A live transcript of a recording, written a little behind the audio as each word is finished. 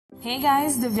Hey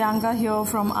guys, Divyanka here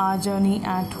from Our Journey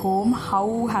at Home.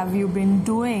 How have you been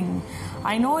doing?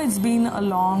 I know it's been a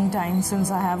long time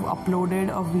since I have uploaded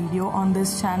a video on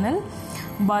this channel,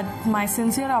 but my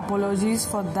sincere apologies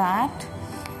for that.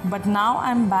 But now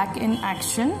I'm back in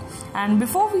action, and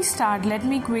before we start, let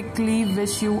me quickly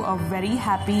wish you a very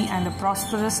happy and a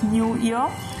prosperous new year.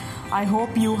 I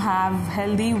hope you have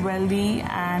healthy, wealthy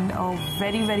and a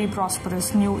very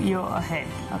prosperous new year ahead.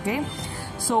 Okay.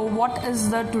 So what is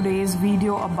the today's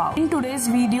video about? In today's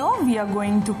video, we are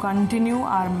going to continue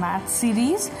our math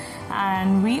series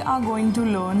and we are going to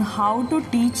learn how to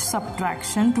teach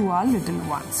subtraction to our little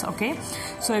ones. Okay.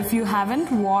 So if you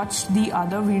haven't watched the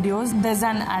other videos, there's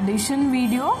an addition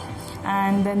video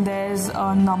and then there's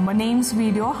a number names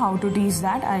video, how to teach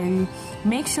that. I'll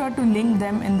make sure to link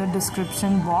them in the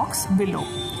description box below.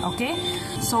 Okay.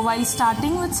 So while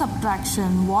starting with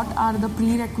subtraction, what are the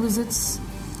prerequisites?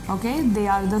 Okay, they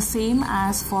are the same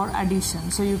as for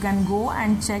addition, so you can go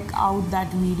and check out that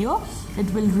video.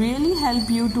 It will really help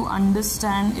you to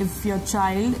understand if your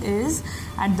child is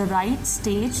at the right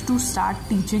stage to start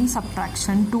teaching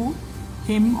subtraction to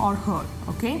him or her.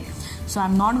 Okay, so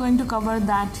I'm not going to cover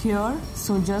that here,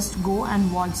 so just go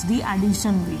and watch the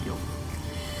addition video.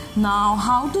 Now,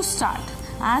 how to start?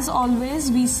 As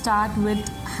always, we start with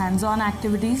hands-on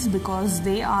activities because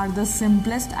they are the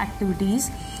simplest activities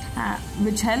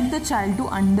which help the child to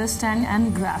understand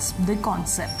and grasp the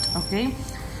concept. Okay,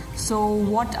 so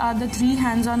what are the three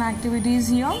hands-on activities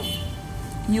here?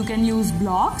 You can use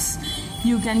blocks,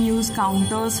 you can use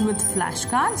counters with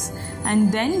flashcards,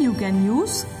 and then you can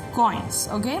use coins.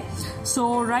 Okay,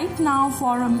 so right now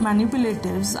for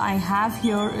manipulatives, I have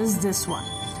here is this one,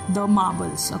 the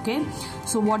marbles. Okay,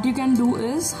 so what you can do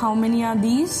is, how many are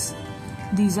these?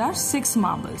 These are 6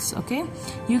 marbles. Okay,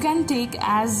 you can take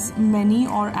as many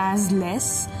or as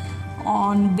less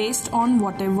based on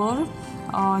whatever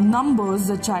numbers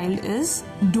the child is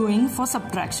doing for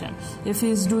subtraction. If he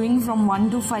is doing from 1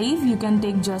 to 5, you can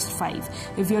take just 5.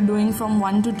 If you're doing from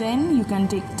 1 to 10, you can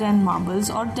take 10 marbles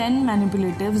or 10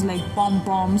 manipulatives like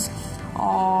pom-poms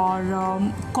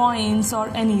or coins or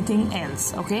anything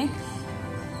else. Okay,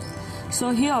 so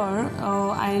here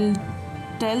I'll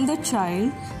tell the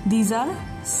child these are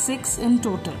 6 in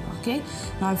total. Okay,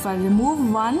 now if I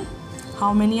remove 1,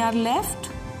 how many are left?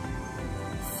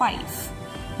 5.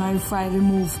 Now if I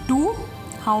remove 2,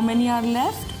 how many are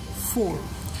left? 4.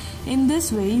 In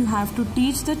this way, you have to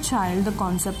teach the child the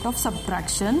concept of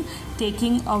subtraction,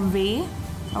 taking away,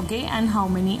 okay, and how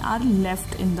many are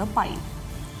left in the pile,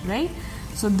 right?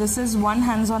 So this is one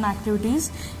hands-on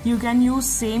activities. You can use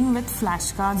same with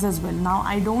flashcards as well. Now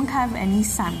I don't have any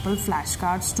sample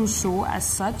flashcards to show as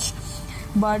such,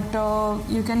 but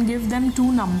you can give them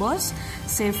 2 numbers,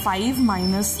 say 5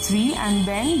 minus 3, and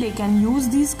then they can use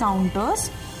these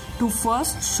counters to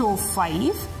first show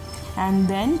 5 and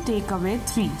then take away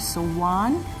 3. So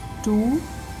 1, 2,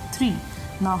 3.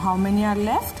 Now how many are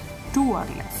left? 2 are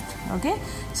left. Okay,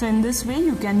 so in this way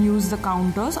you can use the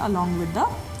counters along with the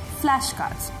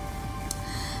flashcards.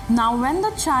 Now when the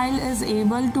child is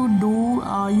able to do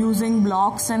using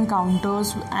blocks and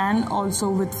counters and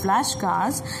also with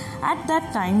flashcards, at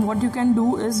that time what you can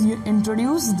do is you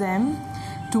introduce them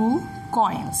to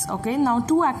coins. Okay, now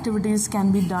 2 activities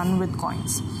can be done with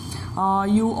coins.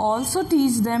 You also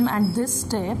teach them at this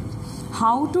step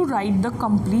how to write the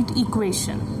complete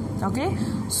equation. Okay,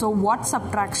 so what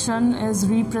subtraction is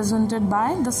represented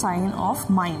by the sign of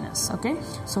minus. Okay,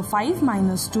 so 5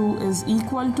 minus 2 is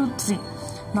equal to 3.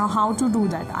 Now how to do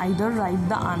that? Either write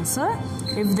the answer.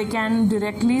 If they can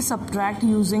directly subtract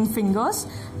using fingers,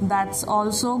 that's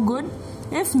also good.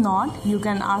 If not, you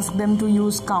can ask them to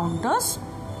use counters.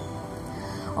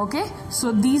 Okay,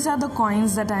 so these are the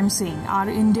coins that I'm saying, our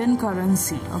Indian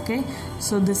currency. Okay,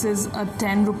 so this is a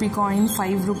 10 rupee coin,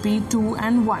 5 rupee, 2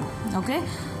 and 1. Okay,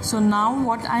 so now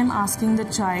what I'm asking the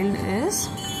child is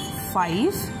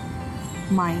 5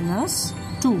 minus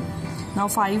 2. Now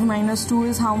 5 minus 2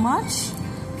 is how much?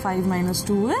 5 minus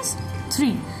 2 is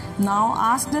 3. Now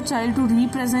ask the child to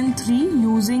represent 3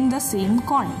 using the same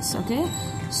coins. Okay,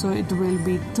 so it will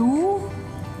be 2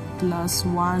 plus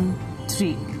 1,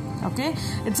 3. Okay,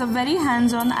 it's a very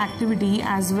hands-on activity,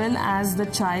 as well as the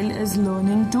child is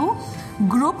learning to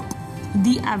group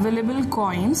the available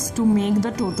coins to make the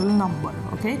total number.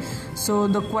 Okay, so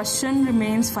the question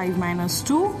remains 5 minus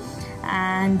 2,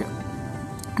 and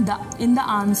in the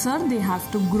answer they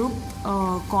have to group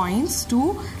coins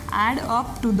to add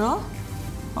up to the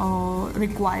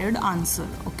required answer.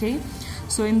 Okay,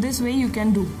 so in this way you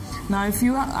can do. Now if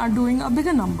you are doing a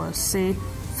bigger number, say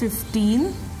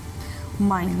 15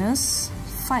 minus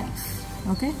 5.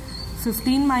 Okay,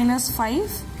 15 minus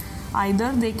 5,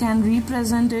 Either they can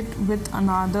represent it with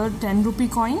another 10 rupee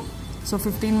coin, so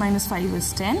 15 minus 5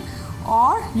 is 10,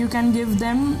 or you can give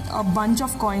them a bunch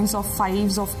of coins of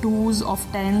 5s, of 2s, of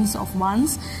 10s, of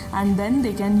 1s, and then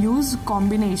they can use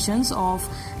combinations of,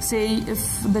 say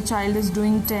if the child is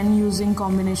doing 10 using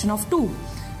combination of 2,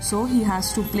 so he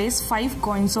has to place 5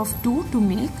 coins of 2 to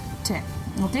make 10.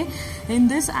 Okay, in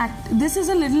this is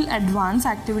a little advanced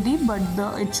activity, but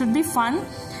it should be fun,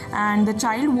 and the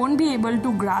child won't be able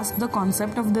to grasp the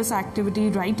concept of this activity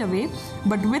right away,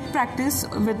 but with practice,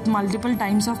 with multiple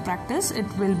times of practice, it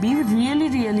will be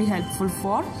really helpful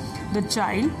for the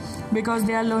child, because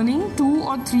they are learning 2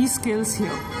 or 3 skills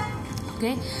here.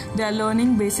 Okay, they are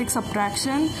learning basic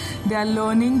subtraction, they are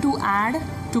learning to add,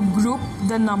 to group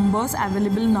the numbers,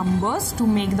 available numbers, to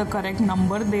make the correct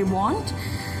number they want,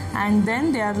 and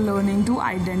then they are learning to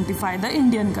identify the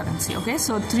Indian currency. Okay,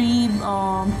 so 3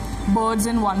 birds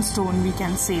in 1 stone, we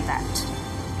can say that.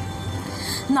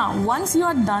 Now, once you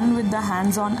are done with the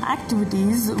hands-on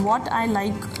activities, what I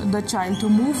like the child to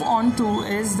move on to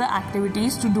is the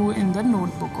activities to do in the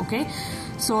notebook. Okay,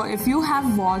 so if you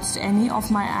have watched any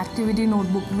of my activity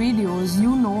notebook videos,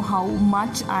 you know how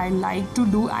much I like to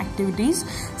do activities,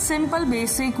 simple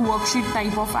basic worksheet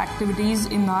type of activities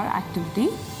in our activity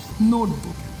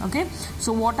notebook. Okay,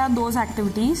 so what are those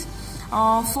activities?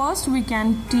 First, we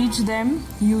can teach them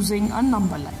using a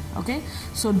number line. Okay,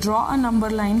 so draw a number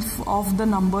line of the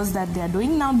numbers that they are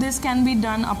doing. Now this can be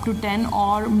done up to 10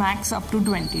 or max up to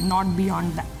 20, not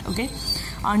beyond that. Okay,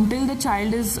 until the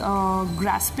child is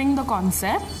grasping the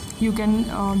concept, you can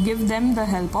give them the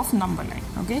help of number line.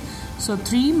 Okay, so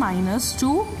 3 minus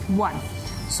 2, 1.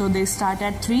 So they start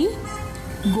at 3,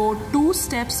 go 2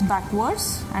 steps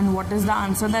backwards, and what is the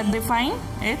answer that they find?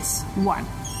 It's 1.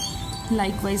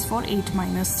 Likewise for 8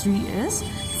 minus 3 is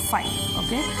 5.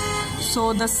 Okay,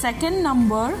 so the second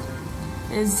number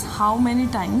is how many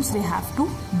times they have to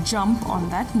jump on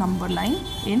that number line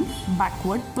in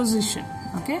backward position.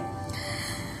 Okay,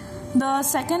 the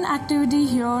second activity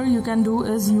here you can do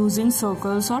is using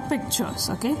circles or pictures.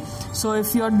 Okay, so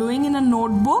if you are doing in a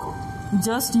notebook,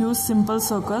 just use simple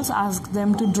circles, ask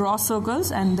them to draw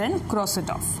circles and then cross it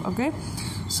off. Okay,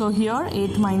 so here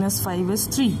 8 minus 5 is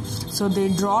 3, so they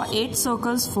draw 8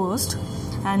 circles first,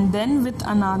 and then with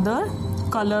another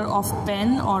color of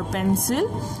pen or pencil,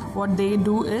 what they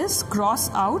do is cross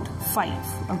out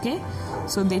 5. Okay,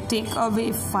 so they take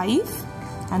away 5,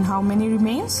 and how many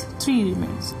remains? 3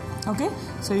 remains. Okay,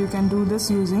 so you can do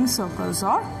this using circles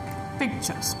or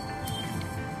pictures.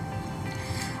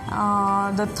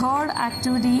 The third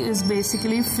activity is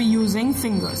basically using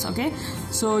fingers. Okay,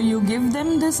 so you give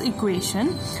them this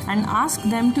equation and ask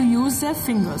them to use their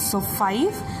fingers. So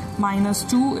 5 minus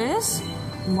 2 is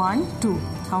 1, 2.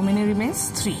 How many remains?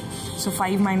 3. So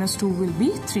 5 minus 2 will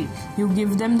be 3. You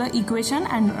give them the equation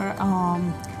and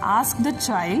ask the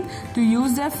child to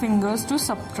use their fingers to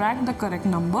subtract the correct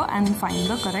number and find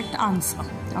the correct answer.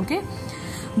 Okay,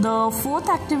 the fourth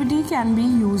activity can be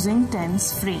using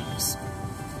tens frames.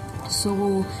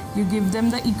 So you give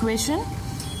them the equation,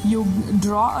 you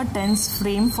draw a tens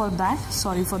frame for that.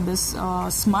 Sorry for this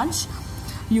smudge.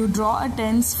 You draw a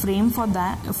tens frame for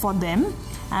them,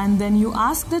 and then you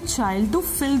ask the child to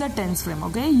fill the tens frame.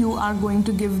 Okay, you are going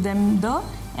to give them the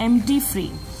empty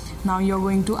frame. Now you are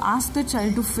going to ask the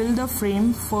child to fill the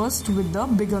frame first with the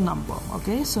bigger number.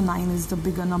 Okay, so 9 is the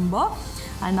bigger number,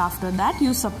 and after that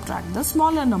you subtract the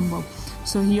smaller number.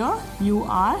 So here you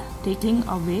are taking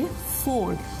away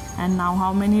 4. And now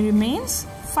how many remains?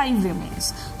 5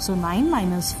 remains. So 9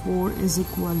 minus 4 is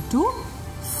equal to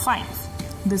 5.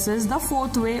 This is the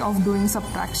fourth way of doing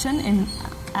subtraction in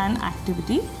an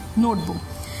activity notebook.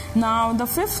 Now the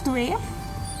fifth way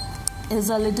is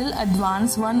a little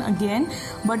advanced one again,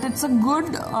 but it's a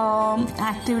good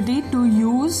activity to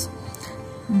use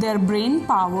their brain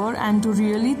power and to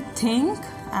really think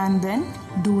and then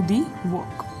do the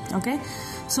work. Okay,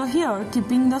 so here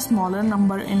keeping the smaller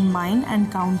number in mind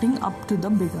and counting up to the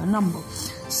bigger number.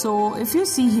 So if you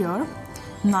see here,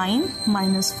 9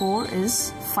 minus 4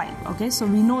 is 5. Okay, so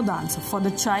we know the answer. For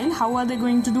the child, how are they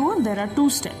going to do? There are 2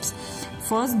 steps.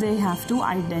 First, they have to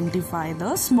identify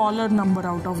the smaller number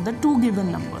out of the 2 given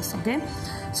numbers. Okay,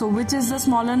 so which is the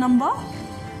smaller number?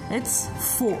 It's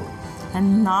 4.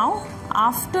 And now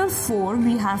after 4,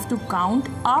 we have to count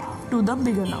up to the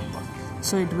bigger number.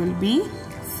 So it will be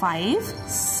 5,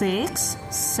 6,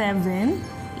 7,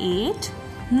 8,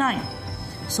 9.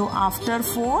 So after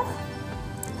 4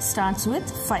 starts with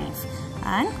 5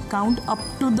 and count up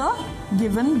to the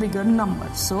given bigger number.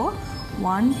 So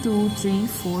 1, 2, 3,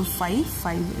 4, 5.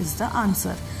 5 is the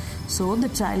answer. So the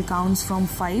child counts from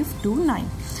 5 to 9.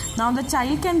 Now the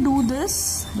child can do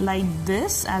this like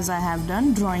this, as I have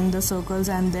done, drawing the circles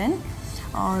and then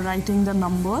writing the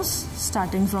numbers,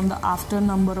 starting from the after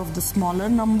number of the smaller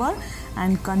number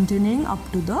and continuing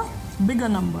up to the bigger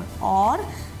number. Or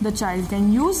the child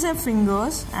can use their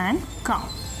fingers and count.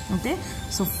 Okay,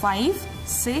 so 5,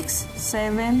 6,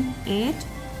 7, 8,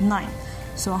 9.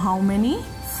 So how many?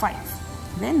 5.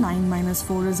 Okay, 9 minus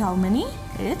 4 is how many?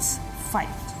 It's 5.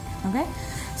 Okay,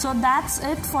 so that's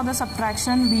it for the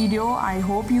subtraction video. I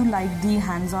hope you like the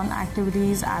hands-on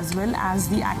activities as well as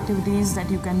the activities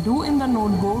that you can do in the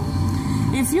notebook.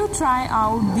 If you try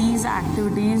out these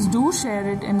activities, do share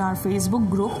it in our Facebook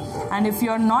group. And if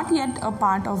you're not yet a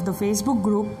part of the Facebook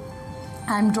group,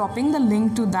 I'm dropping the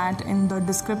link to that in the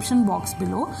description box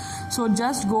below. So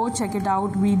just go check it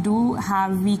out. We do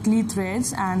have weekly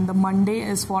threads and the Monday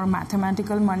is for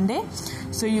Mathematical Monday.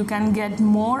 So you can get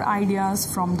more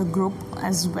ideas from the group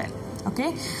as well.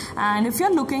 Okay, and if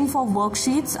you're looking for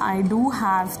worksheets, I do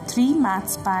have 3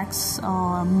 maths packs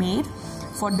made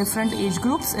for different age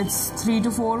groups. It's 3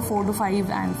 to 4, 4 to 5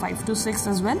 and 5 to 6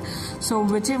 as well. So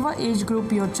whichever age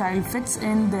group your child fits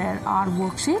in, there are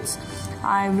worksheets.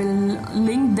 I will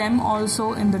link them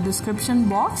also in the description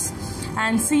box.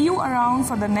 And see you around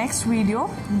for the next video.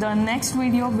 The next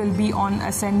video will be on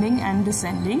ascending and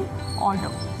descending order.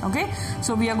 Okay,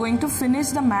 so we are going to finish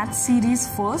the math series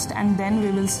first and then we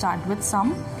will start with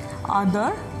some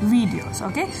other videos.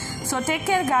 Okay, so take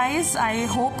care guys. I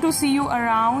hope to see you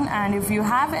around, and if you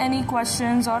have any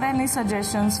questions or any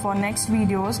suggestions for next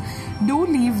videos, do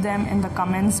leave them in the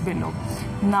comments below.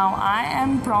 Now I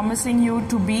am promising you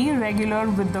to be regular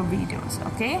with the videos.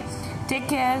 Okay, take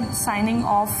care. Signing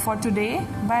off for today.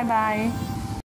 Bye bye.